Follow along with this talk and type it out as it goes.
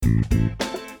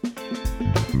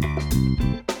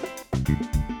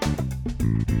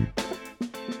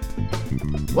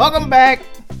Welcome back,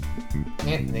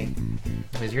 Anthony.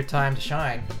 It was your time to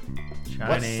shine.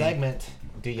 What segment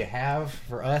do you have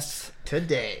for us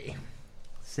today?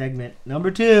 Segment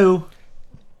number 2.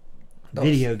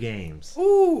 Video games.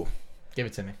 Ooh. Give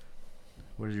it to me.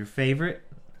 What is your favorite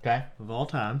Okay. of all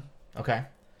time Okay.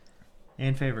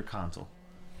 and favorite console?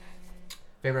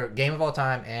 Favorite game of all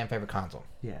time and favorite console.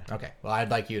 Yeah. Okay. Well, I'd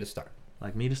like you to start.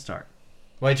 Like me to start.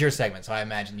 Well, it's your segment, so I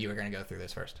imagined you were going to go through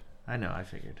this first. I know, I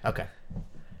figured. Okay.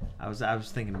 I was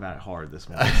thinking about it hard this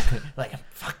morning. Like,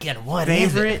 fucking what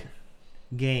is Favorite it?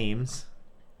 games,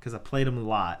 because I played them a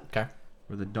lot, Okay.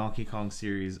 were the Donkey Kong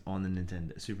series on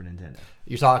the Super Nintendo.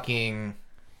 You're talking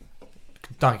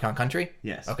Donkey Kong Country?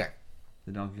 Yes. Okay.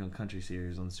 The Donkey Kong Country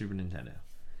series on the Super Nintendo.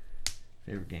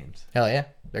 Favorite games. Hell yeah.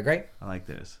 They're great. I like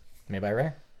those. Made by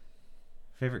Rare.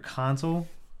 Favorite console?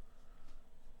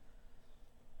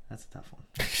 That's a tough one.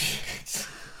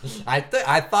 I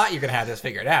thought you were going to have this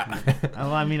figured out.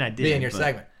 Oh, I mean, I did. Be in your but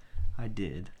segment. I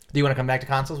did. Do you want to come back to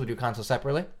consoles? We do consoles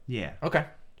separately? Yeah. Okay.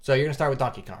 So you're going to start with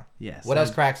Donkey Kong. Yes. What else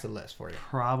cracks the list for you?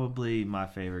 Probably my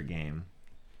favorite game,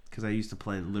 because I used to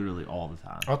play it literally all the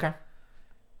time. Okay.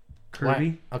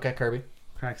 Kirby Why? Okay, Kirby.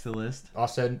 cracks the list.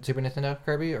 Also Super Nintendo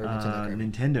Kirby or Nintendo Kirby?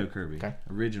 Nintendo Kirby. Okay.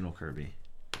 Original Kirby.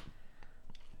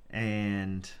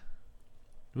 And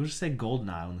we'll just say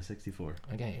GoldenEye on the 64.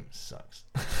 The game sucks.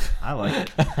 I like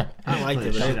it. I liked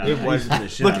it, Play the shit but out it of was. I used to play the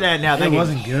shit Looking out at of it now, that it game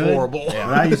wasn't good. horrible. But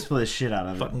I used to play the shit out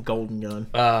of it. Fucking Golden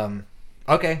Gun.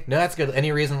 Okay. No, that's good.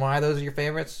 Any reason why those are your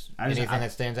favorites? Anything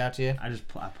that stands out to you? I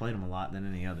played them a lot than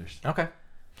any others. Okay.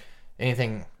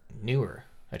 Anything newer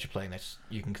that you're playing that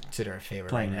you can consider a favorite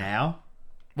Playing right now,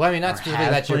 Well, I mean, not Or specifically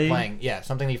have that you're played? playing. Yeah,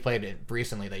 something you've played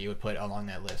recently that you would put along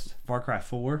that list. Far Cry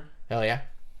 4, Hell yeah.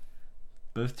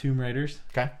 both Tomb Raiders.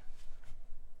 Okay.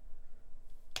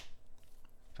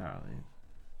 Probably.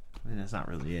 I mean, that's not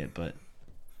really it, but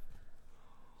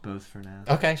both for now.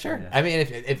 Okay, sure. Yeah. I mean,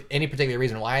 if any particular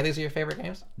reason why these are your favorite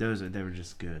games? They were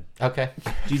just good. Okay.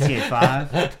 GTA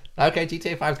 5. Okay,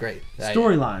 GTA 5's great.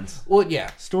 Storylines. Well, yeah.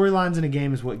 Storylines in a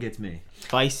game is what gets me.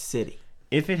 Vice City.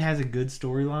 If it has a good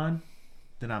storyline,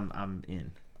 then I'm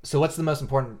in. So what's the most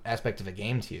important aspect of a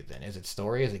game to you then? Is it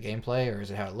story, is it gameplay, or is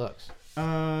it how it looks?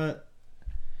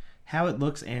 How it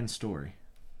looks and story.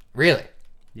 Really?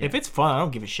 Yeah. If it's fun, I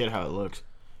don't give a shit how it looks.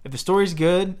 If the story's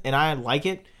good and I like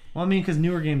it, Well, I mean, because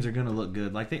newer games are gonna look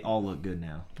good. Like they all look good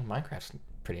now. Well, Minecraft's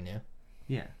pretty new.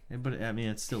 Yeah, but I mean,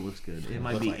 it still looks good. It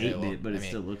might looks be like 8-bit, but I it mean,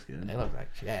 still looks good. They look like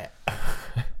shit.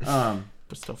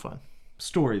 but still fun.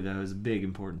 Story though is a big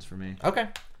importance for me Okay.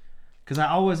 because I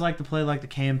always like to play like the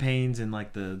campaigns and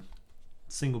like the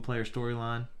single player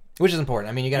storyline. Which is important.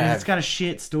 I mean, you gotta And if have... it's got a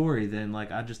shit story, then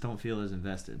like I just don't feel as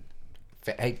invested.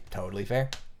 Hey, totally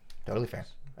fair. Totally fair.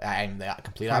 I'm the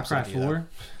complete Far opposite Cry of you, though. 4,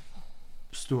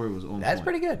 story was on point. That's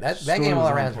pretty good. That Story game all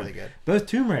was on around is point. really good. Both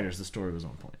Tomb Raiders, the story was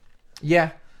on point. Yeah.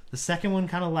 The second one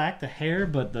kind of lacked the hair,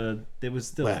 but it was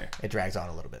still Well, there. it drags on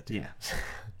a little bit. Too.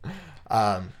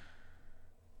 Yeah.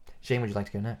 Shane, would you like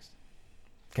to go next?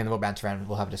 Can we'll bounce around?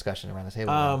 We'll have a discussion around the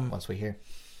table once we hear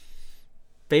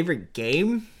Favorite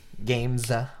game? games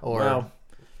or Well,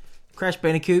 Crash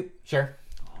Bandicoot. sure.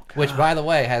 Which, by the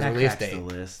way, has a That release cracks the date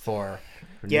list. for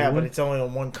Yeah, New but one? it's only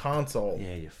on one console.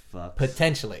 Yeah, you fucks.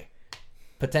 potentially.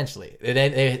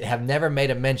 They have never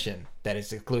made a mention that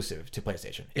it's exclusive to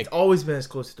PlayStation. It's always been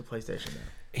exclusive to PlayStation now.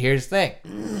 Here's the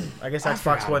thing. I guess I Xbox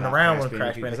forgot wasn't about around when Crash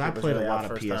Crash Bandicoot, 'cause Bandicoot I played was a really lot out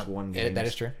of first PS1 games. That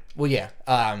is true. Well, yeah.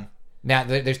 Now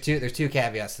there's two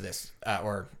caveats to this,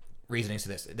 or reasonings to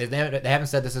this. They haven't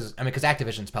said this is. I mean, because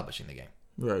Activision's publishing the game,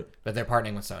 Right. but they're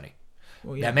partnering with Sony.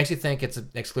 Well, yeah. That makes you think it's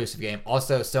an exclusive game.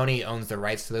 Also, Sony owns the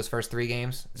rights to those first 3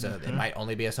 games, so it might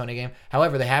only be a Sony game.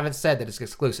 However, they haven't said that it's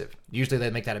exclusive. Usually, they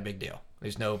make that a big deal.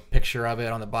 There's no picture of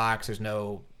it on the box. There's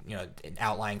no an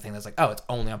outlying thing that's like, oh, it's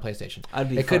only on PlayStation.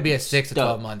 It could be a 6 to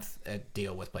 12 month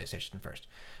deal with PlayStation first.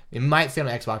 It might stay on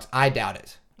Xbox. I doubt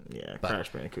it. Yeah, But Crash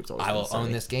Bandicoot's always I will been own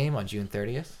Sony. this game on June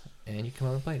 30th, and you can come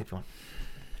over and play it if you want.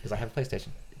 Because I have a PlayStation.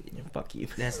 Yeah, fuck you.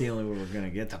 That's the only way we're gonna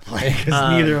get to play because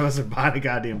neither of us are buying a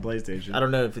goddamn PlayStation. I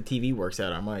don't know if the TV works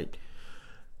out. I might.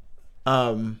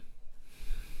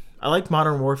 I like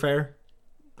Modern Warfare.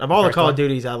 Of all the First Call one? of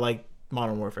Duties, I like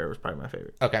Modern Warfare was probably my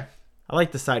favorite. Okay. I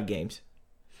like the side games.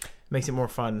 Makes it more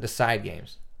fun. The side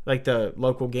games. Like the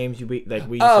local games you beat, like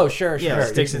we. Oh, used to- sure, yeah, sure.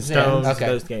 Sticks and Yeah, Stones. okay.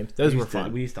 Those games. Those We were used to-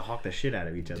 fun. We used to hawk the shit out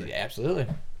of each other. Yeah, absolutely.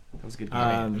 That was a good.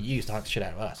 I Game. mean, you used to talk the shit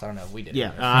out of us. I don't know if we did.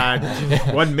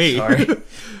 Yeah, wasn't me. Sorry.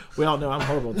 We all know I'm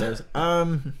horrible at those. I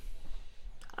don't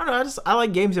know. I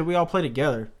like games that we all play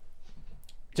together.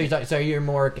 So you're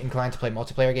more inclined to play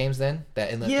multiplayer games then?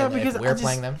 Yeah, because if we're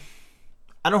playing them.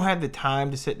 I don't have the time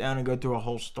to sit down and go through a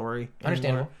whole story.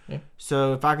 Understandable. Anymore. Yeah.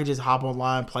 So if I could just hop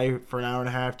online, play for an hour and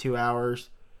a half, 2 hours,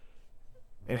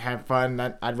 and have fun,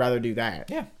 I'd rather do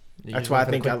that. Yeah. That's why I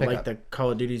think I like the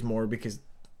Call of Duties more because,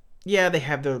 yeah, they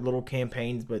have their little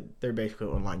campaigns, but they're basically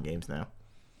online games now.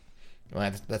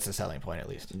 Well, that's a selling point at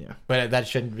least. Yeah. But that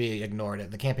shouldn't be ignored.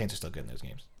 The campaigns are still good in those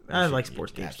games. I like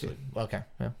sports games too. Okay.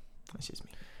 Yeah. That's just me.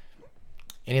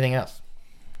 Anything else?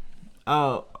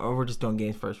 Oh, we're just doing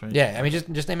games first, right? Yeah, I mean,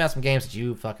 just name out some games that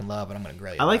you fucking love, and I'm gonna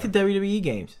grill you. I like the WWE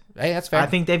games. Hey, that's fair. I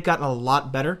think they've gotten a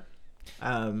lot better.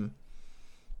 I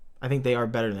think they are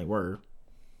better than they were.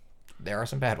 There are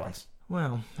some bad ones.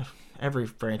 Well, every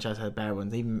franchise has bad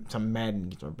ones. Even some Madden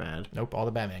games are bad. Nope, all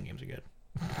the Batman games are good.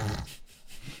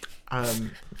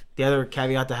 The other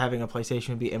caveat to having a PlayStation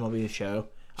would be MLB The Show.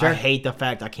 Sure. I hate the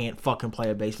fact I can't fucking play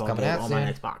a baseball Coming game out on soon.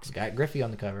 my Xbox. It's got Griffey on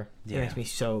the cover. It makes me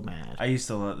so mad. I used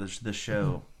to love the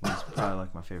show. Was probably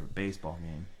like my favorite baseball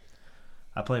game.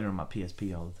 I played it on my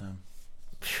PSP all the time.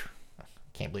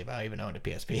 Can't believe I even owned a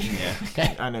PSP.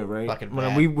 Yeah. I know, right? Fucking When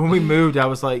bad. we moved, I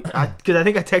was like, because I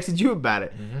think I texted you about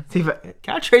it. See if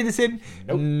can I trade this in?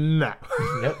 Nope. No.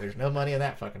 Nope, there's no money in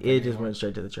that fucking thing It just anymore. went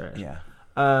straight to the trash. Yeah.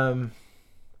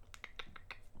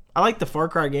 I like the Far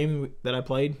Cry game that I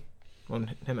played when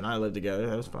him and I lived together.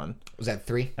 That was fun. Was that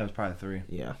 3? That was probably 3.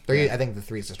 Yeah. 3, I think the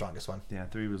 3 is the strongest one. Yeah,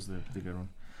 3 was the good one.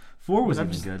 4 was I'm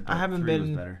even just- good. I But haven't 3 was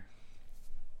been- better.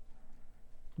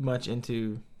 Much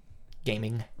into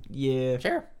Gaming. yeah.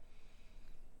 Sure.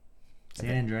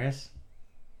 San Andreas.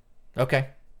 Okay.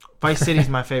 Vice City's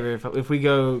my favorite. If we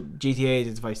go GTA's,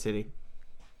 it's Vice City.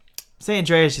 San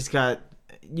Andreas just got.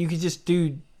 You could just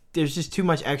do. There's just too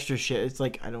much extra shit. It's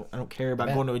like I don't care about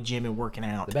Yeah. going to a gym and working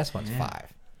out. The best one's Yeah.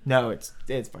 5. No, it's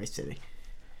Vice City.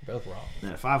 Both wrong.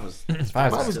 Yeah, 5 was. 5's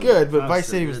That was still- good, but five's Vice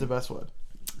still City was good. the best one.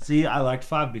 See, I liked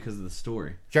 5 because of the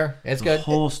story. Sure, it's The good.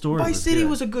 whole story. Vice was City good.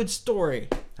 was a good story.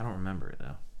 I don't remember it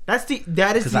though. That is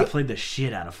Because I the. played the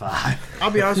shit out of 5.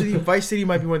 I'll be honest with you. Vice City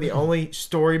might be one of the only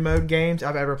story mode games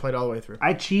I've ever played all the way through.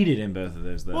 I cheated in both of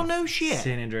those though. Well, no shit.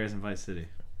 San Andreas and Vice City.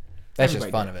 That's just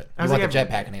everybody fun did. of it. I You was want like, the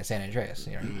jetpack in San Andreas.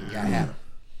 You gotta have it.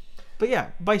 But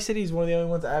yeah, Vice City is one of the only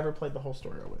ones I ever played the whole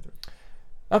story all the way through.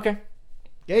 Okay.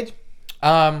 Gage,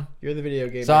 Um. you're the video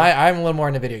game. So guy. I'm a little more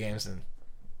into video games than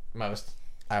most,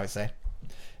 I would say.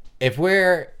 If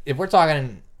we're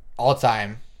talking all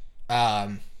time,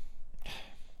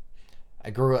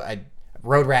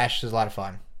 Road Rash is a lot of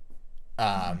fun.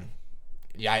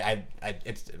 Yeah,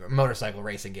 it's a motorcycle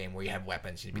racing game where you have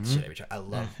weapons, you beat the shit out of each other. I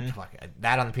love fucking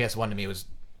that on the PS1. To me was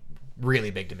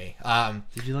really big to me.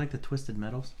 Did you like the Twisted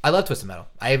Metals? I love Twisted Metal.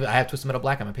 I have Twisted Metal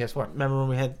Black on my PS4.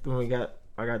 Remember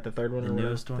I got the third one, The or whatever,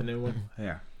 newest one? the new one.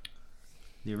 Yeah.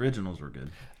 The originals were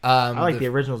good. I like the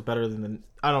originals better than the.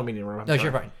 I don't mean to interrupt. No, I'm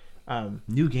sure, sorry. fine.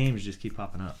 New games just keep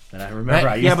popping up that I remember.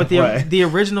 Right. I used Yeah, to but play. the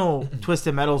original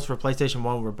Twisted Metals for PlayStation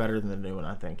 1 were better than the new one.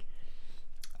 I think.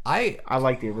 I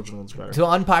like the original ones better. To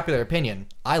unpopular opinion,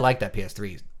 I like that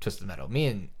PS3 Twisted Metal. Me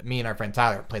and our friend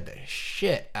Tyler played the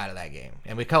shit out of that game,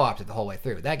 and we co-opted the whole way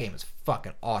through. That game is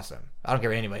fucking awesome. I don't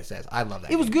care what anybody says. I love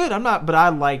that. It was game. good. But I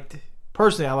liked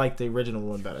the original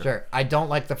one better. Sure. I don't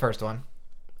like the first one.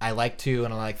 I like 2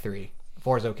 and I like 3.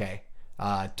 4 is okay.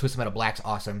 Twisted Metal Black's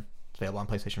awesome. It's available on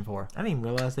PlayStation 4. I didn't even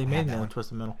realize they made that that one. one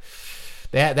Twisted Metal.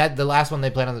 They had that the last one they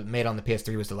made on the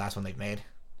PS3 was the last one they've made.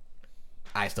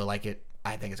 I still like it.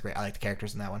 I think it's great. I like the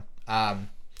characters in that one.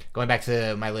 Going back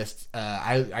to my list,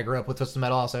 I grew up with Twisted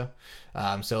Metal also.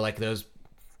 So like those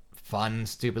fun,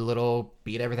 stupid little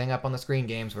beat everything up on the screen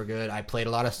games were good. I played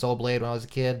a lot of Soul Blade when I was a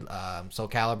kid, Soul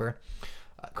Calibur,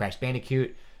 Crash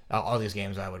Bandicoot. All these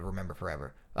games I would remember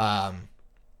forever.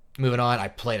 Moving on, I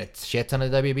played a shit ton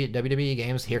of WWE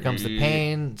games. Here Comes the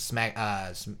Pain,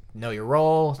 Know Your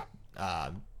Role.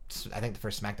 I think the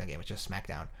first SmackDown game was just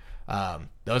SmackDown.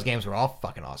 Those games were all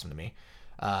fucking awesome to me.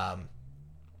 I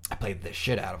played the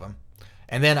shit out of them.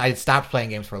 And then I stopped playing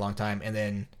games for a long time, and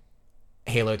then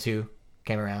Halo 2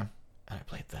 came around, and I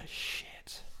played the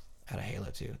shit out of Halo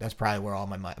 2. That's probably where all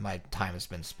my time has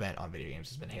been spent on video games,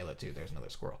 has been Halo 2. There's another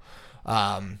squirrel.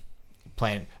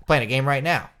 Playing a game right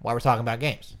now while we're talking about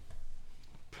games.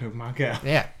 Pokemon Go.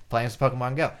 Yeah, playing some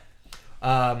Pokemon Go.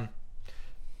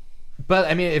 But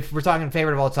I mean, if we're talking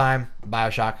favorite of all time,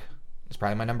 BioShock is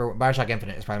probably my number. BioShock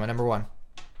Infinite is probably my number 1.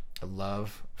 I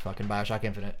love fucking BioShock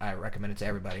Infinite. I recommend it to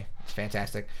everybody. It's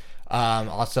fantastic.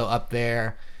 Also up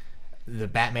there, the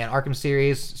Batman Arkham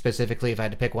series. Specifically, if I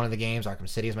had to pick one of the games, Arkham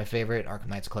City is my favorite. Arkham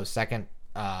Knight's a close second.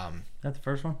 That's the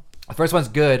first one? The first one's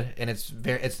good, and it's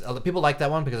people like that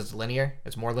one because it's linear.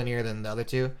 It's more linear than the other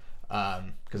two.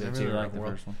 because I it's really your like the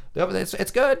world. first one. Yeah, but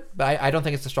it's good, but I don't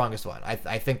think it's the strongest one. I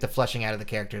think the fleshing out of the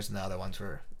characters and the other ones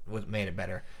what made it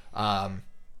better.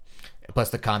 Plus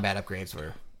the combat upgrades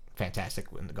were fantastic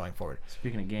going forward.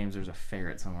 Speaking of games, there's a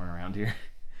ferret somewhere around here.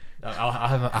 I'll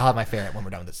have my ferret when we're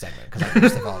done with this segment because I can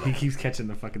just think all of He it. keeps catching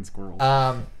the fucking squirrels.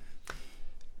 I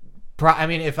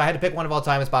mean, if I had to pick one of all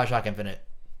time, it's BioShock Infinite.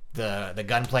 The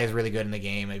gunplay is really good in the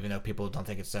game, even though people don't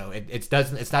think it's so. It's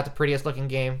not the prettiest looking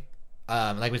game.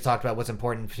 Like we talked about, what's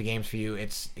important to games for you,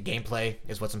 it's gameplay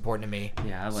is what's important to me.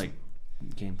 Yeah, I like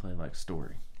gameplay, like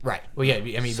story. Right. Well, yeah.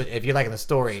 I mean, but if you're liking the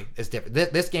story, it's different.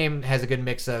 This game has a good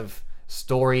mix of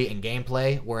story and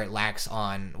gameplay, where it lacks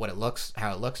on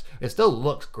how it looks. It still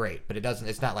looks great, but it doesn't.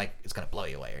 It's not like it's gonna blow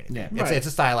you away or anything. Yeah. It's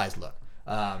a stylized look.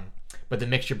 But the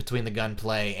mixture between the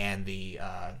gunplay and the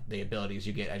abilities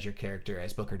you get as your character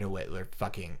as Booker DeWitt are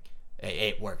fucking.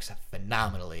 It works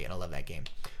phenomenally, and I love that game.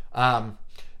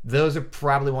 Those are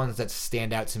probably ones that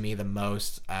stand out to me the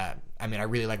most. I mean, I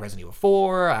really like Resident Evil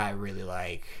 4. I really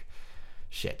like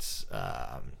Grand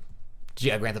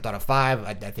Theft Auto 5.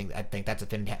 I think that's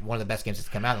one of the best games that's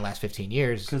come out in the last 15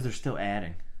 years. Because they're still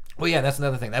adding. Well, yeah, that's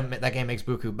another thing. That game makes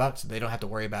buku bucks. They don't have to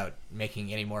worry about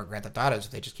making any more Grand Theft Autos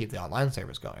if they just keep the online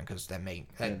service going, because that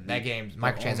game's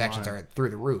microtransactions online. are through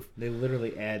the roof. They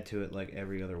literally add to it like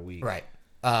every other week. Right.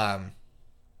 And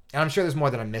I'm sure there's more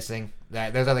that I'm missing.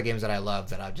 There's other games that I love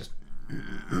that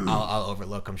I'll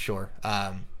overlook, I'm sure.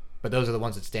 But those are the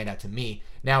ones that stand out to me.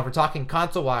 Now, if we're talking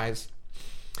console-wise,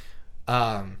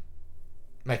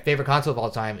 my favorite console of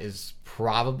all time is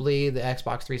probably the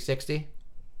Xbox 360.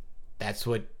 That's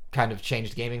what kind of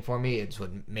changed gaming for me. It's what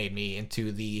made me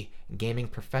into the gaming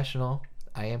professional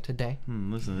I am today.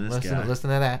 Listen to this guy. Listen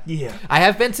to that. Yeah. I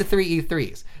have been to 3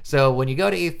 E3s. So when you go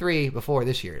to E3, before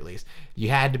this year at least, you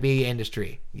had to be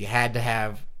industry. You had to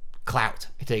have clout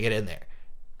to get in there.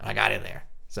 And I got in there.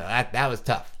 So that was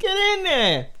tough. Get in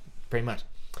there. Pretty much.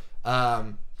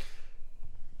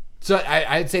 So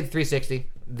I'd say the 360.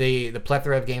 The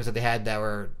plethora of games that they had that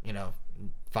were,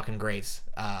 fucking greats.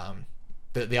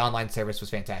 The online service was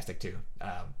fantastic too.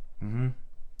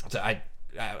 So I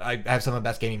have some of the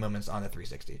best gaming moments on the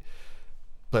 360.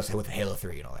 Plus with Halo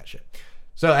 3 and all that shit.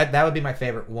 So that would be my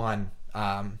favorite one.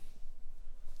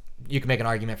 You can make an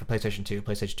argument for PlayStation 2.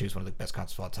 PlayStation 2 is one of the best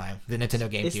consoles of all time. The Nintendo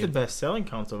GameCube. It's the best selling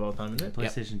console of all time, isn't it?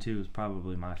 PlayStation 2 is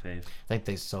probably my fave. I think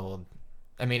they sold.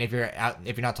 I mean, if you're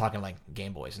not talking like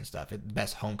Game Boys and stuff, the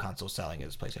best home console selling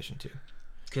is PlayStation 2.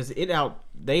 Because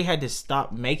they had to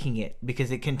stop making it because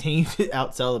it continued to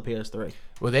outsell the PS3.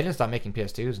 Well, they didn't stop making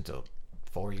PS2s until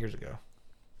 4 years ago.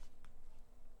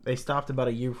 They stopped about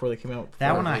a year before they came out.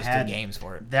 That one I Released had 2 games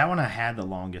for it. That one I had the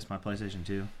longest. My PlayStation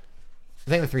 2. I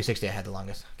think the 360 I had the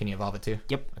longest. Can you evolve it too?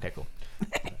 Yep. Okay, cool.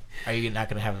 Are you not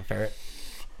going to have a ferret?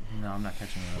 No, I'm not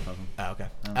catching enough of them. Oh, okay.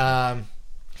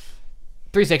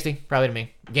 360 probably to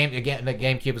me. The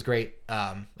GameCube was great.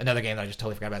 Another game that I just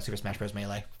totally forgot about, Super Smash Bros.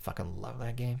 Melee. Fucking love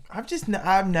that game.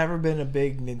 I've never been a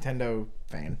big Nintendo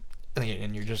fan.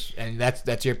 And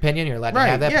that's your opinion. You're allowed to Right,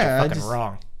 have that. yeah, but I you're fucking just-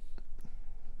 wrong.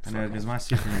 I know, because my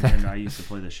Super Nintendo I used to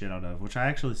play the shit out of, which I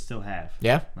actually still have.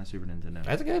 Yeah, My Super Nintendo.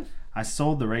 that's good. I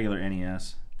sold the regular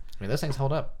NES. I mean, those things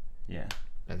hold up. Yeah.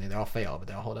 I mean, they all fail, but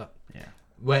they all hold up.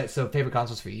 Yeah. So favorite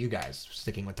consoles for you guys?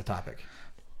 Sticking with the topic.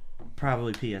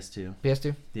 Probably PS2.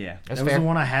 PS2. Yeah. That's that was fair. the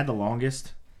one I had the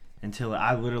longest until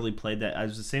I literally played that. It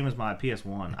was the same as my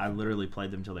PS1. I literally played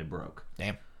them until they broke.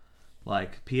 Damn.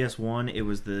 Like PS1, it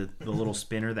was the little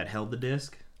spinner that held the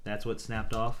disc. That's what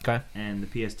snapped off. Okay. And the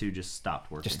PS2 just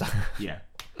stopped working. Just stop. Yeah.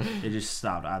 It just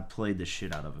stopped. I played the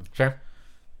shit out of them. Sure.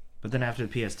 But then after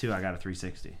the PS2, I got a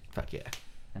 360. Fuck yeah.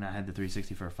 And I had the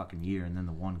 360 for a fucking year, and then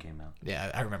the one came out.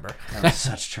 Yeah, I remember. That was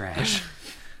such trash.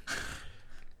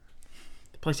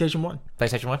 PlayStation 1.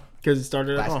 PlayStation 1? Because it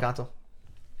started Classic off. console?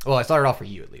 Well, I started off for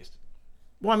you at least.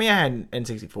 Well, I mean, I had an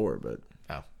N64, but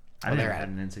Oh. I Well, never they're had at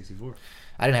an N64.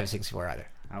 I didn't have a 64 either.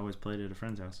 I always played at a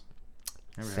friend's house.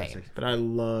 Never had Same. a 64. but I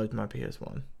loved my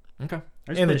PS1. Okay. I used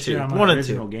And to the play shit two. on my One and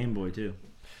original Game Boy, too.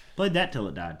 Played that till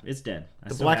it died. It's dead. I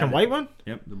The still black have and it. white one?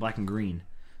 Yep, the black and green.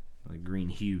 Like green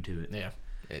hue to it. Yeah.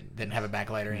 It didn't have a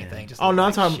backlight or anything. Just Oh, looked no, I'm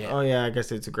like talking. shit. Oh, yeah, I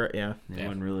guess it's a great. Yeah. It Yeah.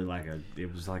 wasn't really like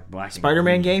it was like black and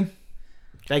Spider-Man green. game?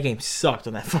 That game sucked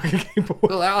on that fucking Game Boy.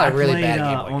 Well, they're all like really played, bad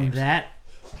Game Boy on games.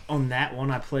 on that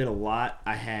one I played a lot.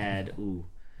 I had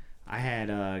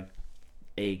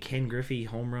a Ken Griffey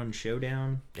home run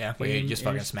showdown. Yeah, where you game. just It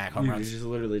fucking was- smack home you runs. just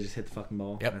literally just hit the fucking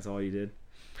ball. Yep. That's all you did.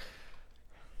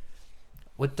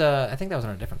 With I think that was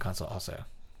on a different console also,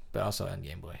 but also on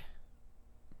Game Boy.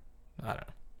 I don't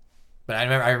know, but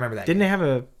I remember that. Didn't game. they have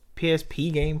a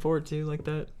PSP game for it too, like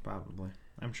that? Probably.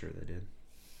 I'm sure they did.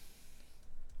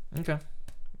 Okay.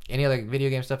 Any other video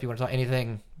game stuff you want to talk?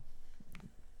 Anything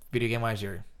video game wise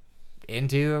you're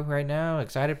into right now?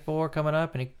 Excited for coming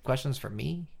up? Any questions for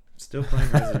me? Still playing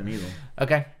Resident Evil.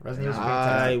 Okay, Resident Evil's great.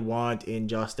 I want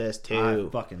Injustice 2. I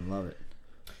fucking love it.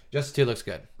 Justice 2 looks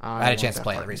good. I I had a want chance to that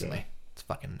play it fucking recently. game. It's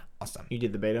fucking awesome. You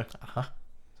did the beta.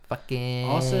 Fucking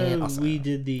Also, awesome. we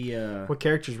did the What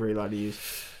characters were you allowed to use?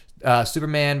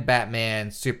 Superman, Batman,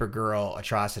 Supergirl,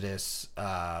 Atrocitus,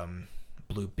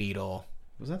 Blue Beetle,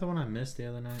 was that the one I missed the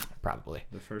other night? probably.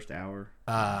 The first hour.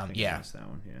 I think I Yeah. missed that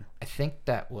one. Yeah. I think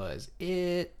that was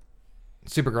it.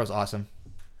 Supergirl's awesome.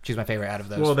 She's my favorite out of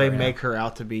those. Well, they for now. make her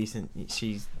out to be since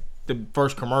she's the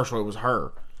first commercial. It was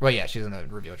her. Well, yeah, she's in the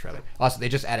reveal trailer. Also, they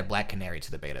just added Black Canary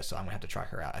to the beta, so I'm gonna have to try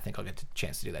her out. I think I'll get the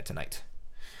chance to do that tonight.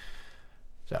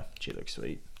 So She looks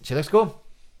sweet. she looks cool.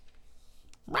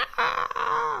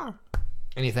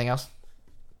 Anything else?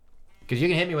 Because you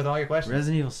can hit me with all your questions.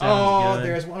 Resident Evil 7 is good.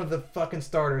 there's one of the fucking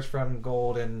starters from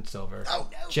Gold and Silver. Oh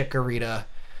no, Chikorita.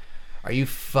 Are you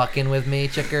fucking with me,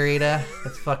 Chikorita?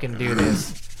 Let's fucking do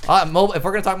this. Mobile. If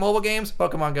we're gonna talk mobile games,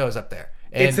 Pokemon Go is up there.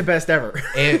 And It's the best ever.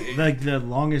 Like the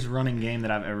longest running game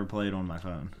that I've ever played on my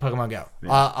phone. Pokemon Go. Yeah.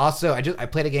 Also, I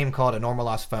played a game called A Normal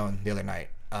Lost Phone the other night.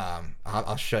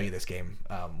 I'll show you this game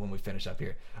when we finish up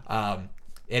here.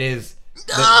 It is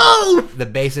the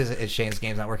basis. Is Shane's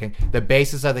game's not working. The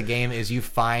basis of the game is you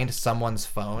find someone's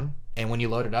phone, and when you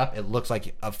load it up, it looks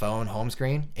like a phone home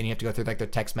screen, and you have to go through like their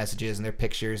text messages and their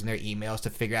pictures and their emails to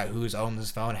figure out who's owned this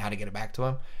phone and how to get it back to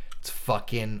them. It's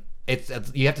fucking. It's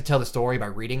you have to tell the story by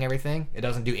reading everything. It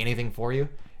doesn't do anything for you,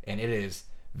 and it is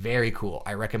very cool.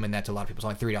 I recommend that to a lot of people.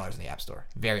 It's only $3 in the App Store.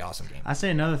 Very awesome game. I say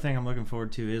another thing I'm looking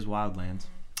forward to is Wildlands.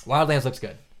 Wildlands looks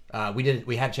good.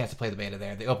 We had a chance to play the beta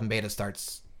there. The open beta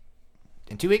starts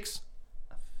in 2 weeks.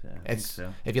 Yeah, I think It's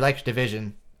so. if you like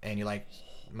Division and you like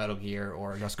Metal Gear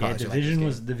or Just Yeah, Cause. you like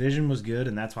this game. Division was good,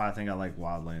 and that's why I think I like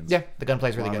Wildlands. Yeah, the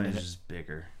gunplay's really good. Wildlands In is it. just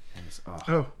bigger. And it's, Oh, I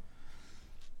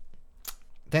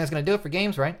think that's gonna do it for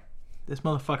games, right? this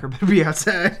motherfucker better be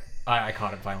outside. I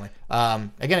caught it finally.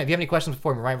 Again, if you have any questions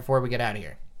right before we get out of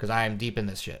here, because I am deep in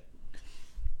this shit.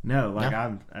 No, like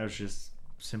No? I was just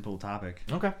simple topic.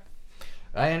 Okay,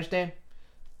 I understand.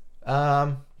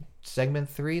 Segment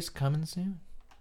 3 is coming soon.